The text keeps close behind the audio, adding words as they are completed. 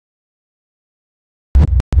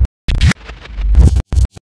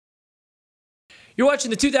You're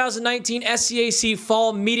watching the 2019 SCAC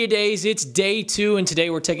Fall Media Days. It's day 2, and today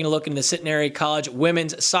we're taking a look into the Centenary College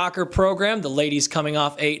women's soccer program. The ladies coming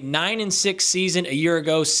off a 9-6 season a year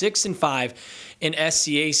ago, 6-5 in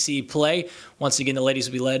SCAC play. Once again, the ladies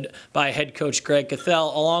will be led by head coach Greg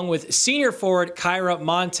Cathell, along with senior forward Kyra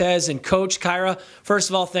Montes. And Coach Kyra, first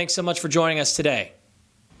of all, thanks so much for joining us today.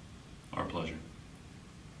 Our pleasure.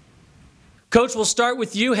 Coach, we'll start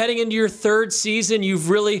with you. Heading into your 3rd season, you've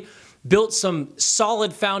really built some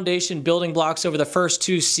solid foundation building blocks over the first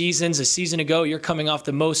 2 seasons. A season ago, you're coming off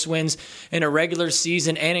the most wins in a regular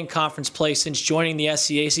season and in conference play since joining the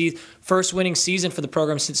SCAC. First winning season for the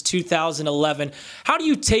program since 2011. How do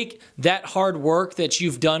you take that hard work that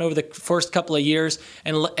you've done over the first couple of years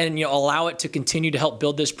and allow it to continue to help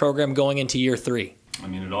build this program going into year 3? I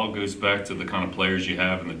mean, it all goes back to the kind of players you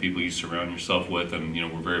have and the people you surround yourself with. And,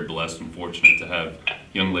 we're very blessed and fortunate to have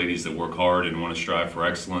young ladies that work hard and want to strive for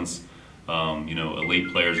excellence. Elite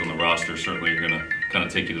players on the roster certainly are going to kind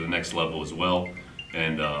of take you to the next level as well.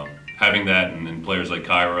 And having that and players like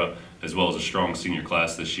Kyra, as well as a strong senior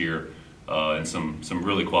class this year, and some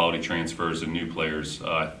really quality transfers and new players,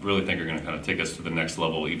 I really think are going to kind of take us to the next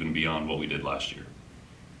level, even beyond what we did last year.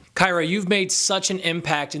 Kyra, you've made such an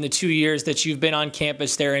impact in the 2 years that you've been on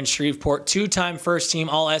campus there in Shreveport. 2-time first-team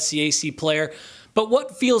All-SCAC player. But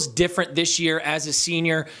what feels different this year as a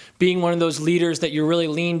senior, being one of those leaders that you really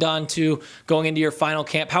leaned on to going into your final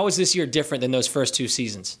camp? How is this year different than those first 2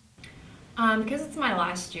 seasons? Because it's my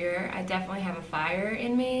last year, I definitely have a fire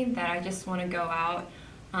in me that I just want to go out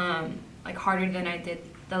harder than I did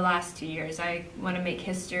the last 2 years. I want to make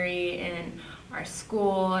history in our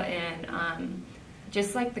school and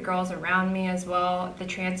just like the girls around me as well. The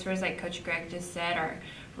transfers, like Coach Greg just said, are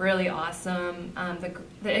really awesome.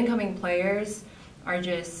 The incoming players are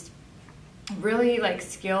just really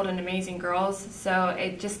skilled and amazing girls, so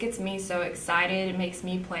it just gets me so excited. It makes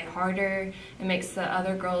me play harder, it makes the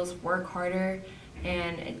other girls work harder,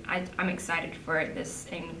 and I'm excited for this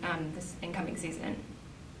incoming season.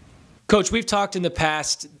 Coach, we've talked in the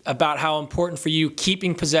past about how important for you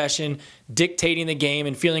keeping possession, dictating the game,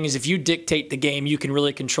 and feeling as if you dictate the game, you can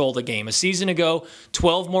really control the game. A season ago,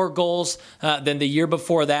 12 more goals than the year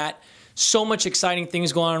before that. So much exciting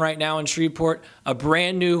things going on right now in Shreveport. A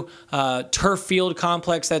brand new turf field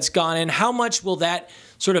complex that's gone in. How much will that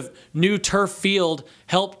sort of new turf field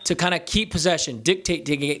help to kind of keep possession, dictate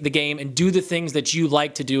the game, and do the things that you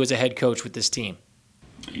like to do as a head coach with this team?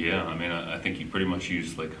 Yeah, I mean, I think you pretty much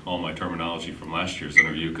used all my terminology from last year's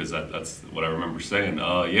interview, because that's what I remember saying.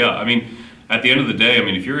 Yeah, I mean, at the end of the day,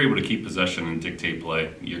 if you're able to keep possession and dictate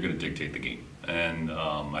play, you're going to dictate the game. And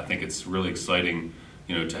I think it's really exciting,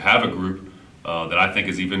 to have a group that I think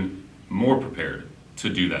is even more prepared to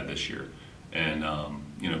do that this year and,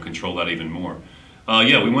 control that even more.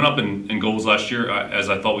 Yeah, we went up in goals last year, as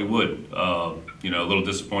I thought we would. A little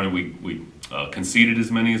disappointed we conceded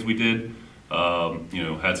as many as we did.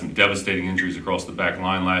 Had some devastating injuries across the back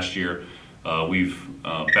line last year. We've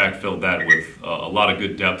backfilled that with a lot of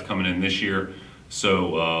good depth coming in this year.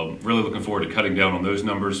 So really looking forward to cutting down on those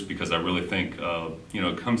numbers, because I really think,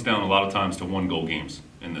 it comes down a lot of times to 1-goal games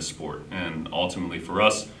in this sport. And ultimately for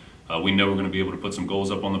us, we know we're going to be able to put some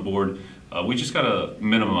goals up on the board. We just got to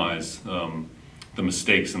minimize the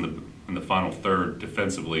mistakes in the final third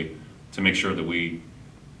defensively to make sure that we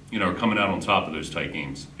are coming out on top of those tight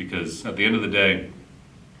games, because at the end of the day,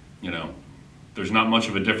 there's not much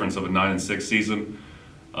of a difference of a 9-6 season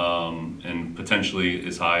and potentially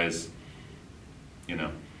as high as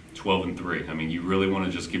 12-3. I mean, you really want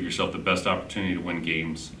to just give yourself the best opportunity to win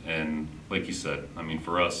games. And like you said,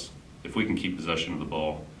 for us, if we can keep possession of the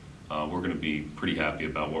ball, we're going to be pretty happy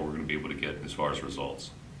about what we're going to be able to get as far as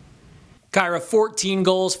results. Kyra, 14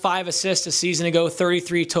 goals, 5 assists a season ago,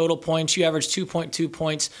 33 total points. You averaged 2.2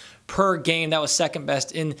 points per game. That was second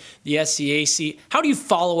best in the SCAC. How do you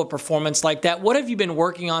follow a performance like that? What have you been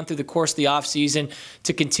working on through the course of the offseason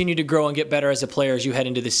to continue to grow and get better as a player as you head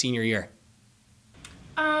into the senior year?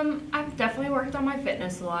 I've definitely worked on my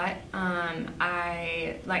fitness a lot.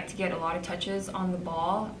 I like to get a lot of touches on the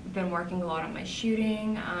ball. I've been working a lot on my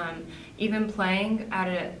shooting, even playing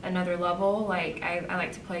at another level. I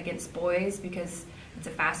like to play against boys because it's a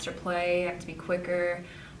faster play. I have to be quicker.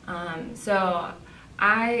 So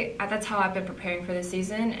that's how I've been preparing for the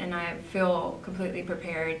season, and I feel completely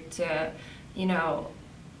prepared to,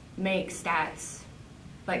 make stats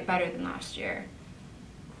better than last year.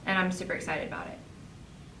 And I'm super excited about it.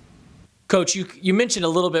 Coach, you mentioned a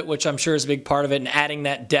little bit, which I'm sure is a big part of it, and adding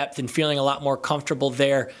that depth and feeling a lot more comfortable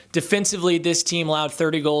there. Defensively, this team allowed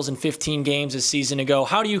 30 goals in 15 games a season ago.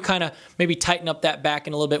 How do you kind of maybe tighten up that back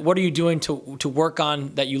end a little bit? What are you doing to work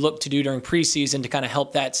on that you look to do during preseason to kind of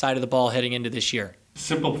help that side of the ball heading into this year?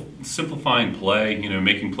 Simplifying play,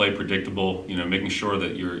 making play predictable, making sure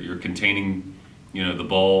that you're containing, the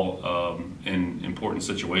ball in important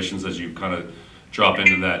situations as you kind of drop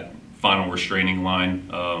into that final restraining line.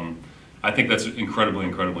 I think that's incredibly,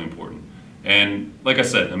 incredibly important. And like I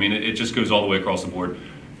said, I mean, it just goes all the way across the board.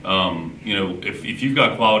 If you've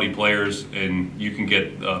got quality players and you can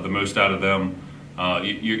get the most out of them,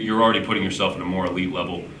 you're already putting yourself at a more elite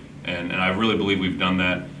level. And I really believe we've done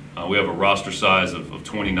that. We have a roster size of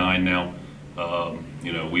 29 now.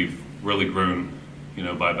 We've really grown,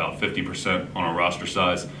 by about 50% on our roster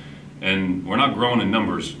size. And we're not growing in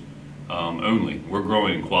numbers only. We're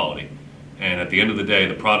growing in quality. And at the end of the day,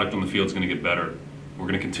 the product on the field is going to get better. We're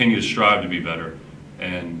going to continue to strive to be better.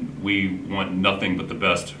 And we want nothing but the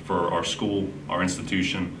best for our school, our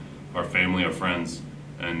institution, our family, our friends.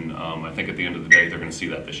 And I think at the end of the day, they're going to see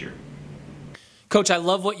that this year. Coach, I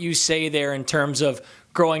love what you say there in terms of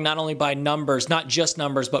growing not only by numbers, not just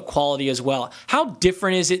numbers, but quality as well. How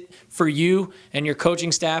different is it for you and your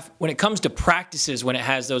coaching staff when it comes to practices when it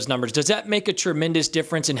has those numbers? Does that make a tremendous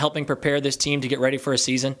difference in helping prepare this team to get ready for a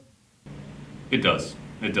season? It does.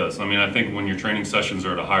 It does. I mean, I think when your training sessions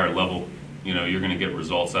are at a higher level, you're going to get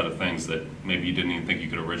results out of things that maybe you didn't even think you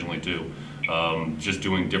could originally do. Just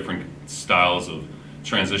doing different styles of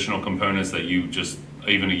transitional components that you just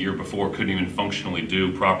even a year before couldn't even functionally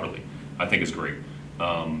do properly, I think is great.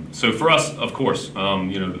 So for us, of course,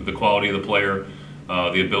 the quality of the player,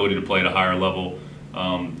 the ability to play at a higher level,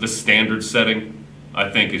 the standard setting, I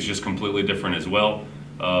think is just completely different as well.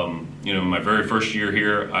 My very first year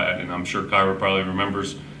here, and I'm sure Kyra probably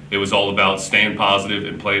remembers, it was all about staying positive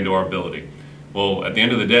and playing to our ability. Well, at the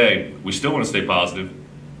end of the day, we still want to stay positive,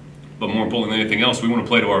 but more important than anything else, we want to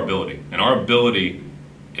play to our ability. And our ability,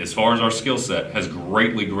 as far as our skill set, has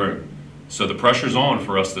greatly grown. So the pressure's on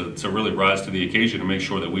for us to really rise to the occasion and make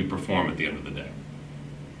sure that we perform at the end of the day.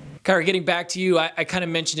 Kyra, getting back to you, I kind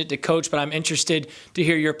of mentioned it to Coach, but I'm interested to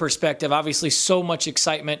hear your perspective. Obviously, so much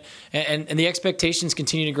excitement, and the expectations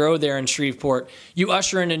continue to grow there in Shreveport. You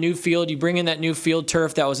usher in a new field. You bring in that new field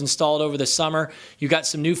turf that was installed over the summer. You got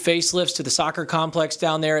some new facelifts to the soccer complex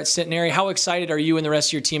down there at Centenary. How excited are you and the rest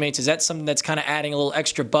of your teammates? Is that something that's kind of adding a little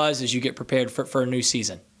extra buzz as you get prepared for a new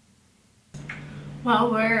season?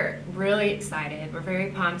 Well, we're really excited. We're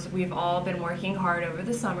very pumped. We've all been working hard over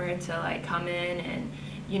the summer to come in and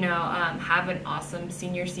have an awesome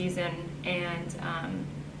senior season, and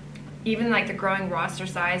even the growing roster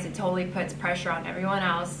size, it totally puts pressure on everyone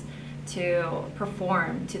else to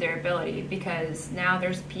perform to their ability, because now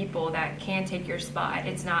there's people that can take your spot.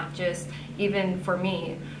 It's not just, even for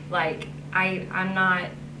me, I'm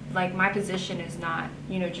not, my position is not,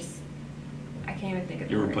 just, I can't even think of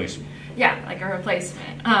the your word. replacement. Yeah, a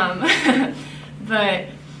replacement. But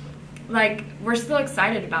we're still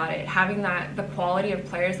excited about it. Having the quality of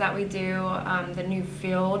players that we do, the new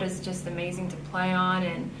field is just amazing to play on,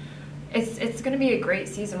 and it's going to be a great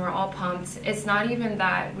season. We're all pumped. It's not even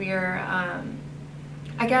that we're,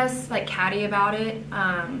 I guess, catty about it.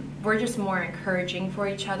 We're just more encouraging for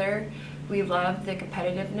each other. We love the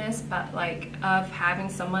competitiveness, but of having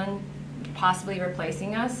someone possibly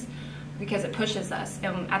replacing us, because it pushes us.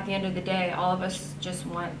 And at the end of the day, all of us just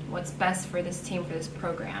want what's best for this team, for this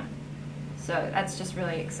program. So that's just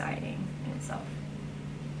really exciting in itself.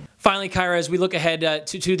 Finally, Kyra, as we look ahead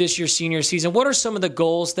to this year's senior season, what are some of the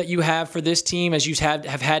goals that you have for this team as you have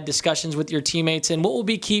had discussions with your teammates, and what will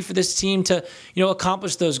be key for this team to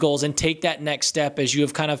accomplish those goals and take that next step as you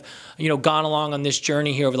have kind of gone along on this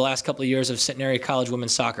journey here over the last couple of years of Centenary College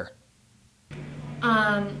women's soccer?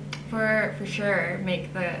 For sure,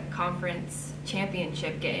 make the conference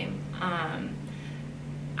championship game.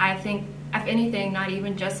 I think, if anything, not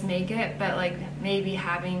even just make it, but maybe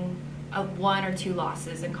having one or two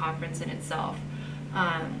losses in conference in itself.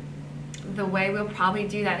 The way we'll probably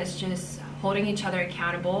do that is just holding each other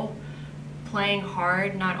accountable, playing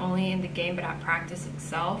hard, not only in the game but at practice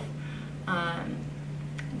itself.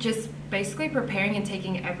 Just basically preparing and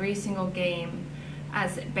taking every single game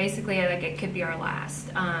as basically it could be our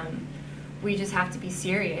last. We just have to be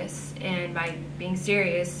serious, and by being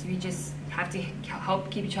serious, we just have to help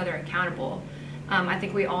keep each other accountable. I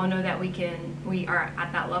think we all know that we are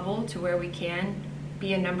at that level to where we can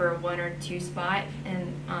be a number 1 or 2 spot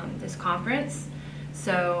in this conference.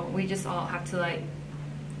 So we just all have to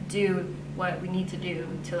do what we need to do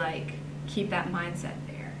to keep that mindset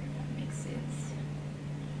there, if that makes sense.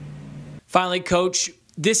 Finally, Coach,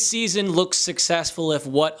 this season looks successful if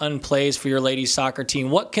what unplays for your ladies soccer team.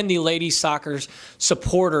 What can the ladies soccer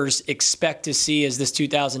supporters expect to see as this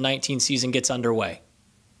 2019 season gets underway?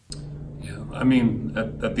 Yeah, I mean,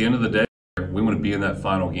 at the end of the day, we want to be in that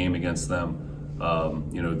final game against them.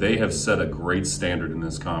 You know, they have set a great standard in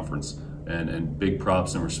this conference, and big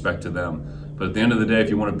props and respect to them. But at the end of the day, if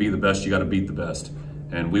you want to be the best, you got to beat the best.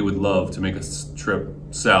 And we would love to make a trip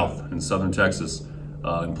south in Southern Texas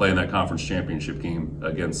and play in that conference championship game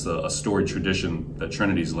against a storied tradition that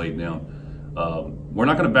Trinity's laid down. We're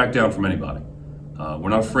not going to back down from anybody. We're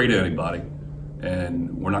not afraid of anybody,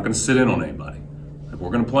 and we're not going to sit in on anybody. We're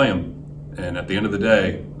going to play them, and at the end of the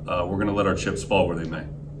day, we're going to let our chips fall where they may.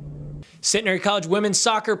 Centenary College women's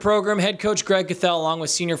soccer program head coach Greg Cathell, along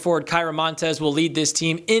with senior forward Kyra Montes, will lead this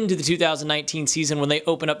team into the 2019 season when they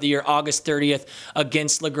open up the year August 30th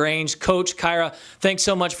against LaGrange. Coach Kyra, thanks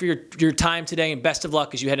so much for your time today, and best of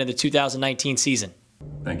luck as you head into the 2019 season.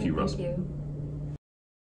 Thank you, Russell. Thank you.